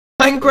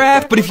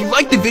Minecraft, but if you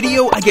like the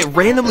video, I get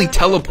randomly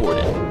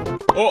teleported.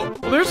 Oh,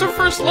 well, there's our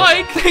first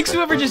like. Thanks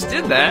whoever just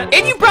did that.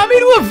 And you brought me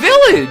to a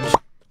village!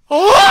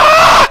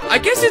 Ah! I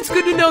guess it's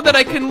good to know that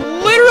I can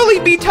literally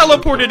be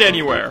teleported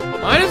anywhere.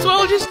 Might as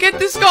well just get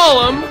this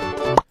golem.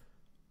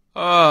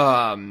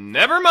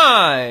 Never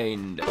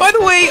mind. By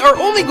the way, our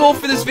only goal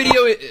for this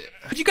video is...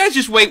 Could you guys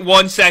just wait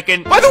 1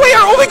 second? By the way,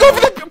 our only goal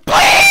for the...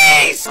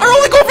 Please! Our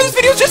only goal for this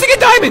video is just to get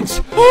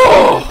diamonds!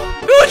 Oh!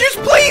 Villagers,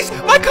 please!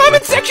 My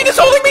comment section is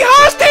holding me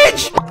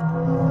hostage!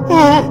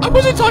 I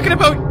wasn't talking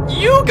about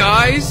you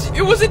guys.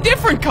 It was a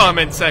different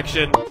comment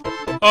section.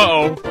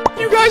 Uh-oh.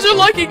 You guys are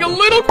liking a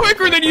little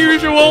quicker than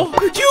usual.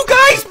 Could you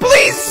guys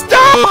please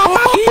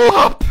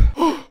stop?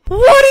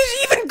 What is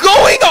even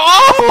going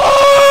on?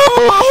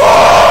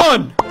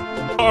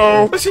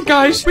 Uh-oh. Listen,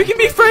 guys, we can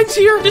be friends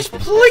here. Just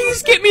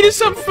please get me to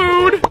some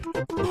food.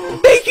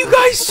 Thank you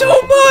guys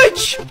so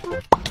much.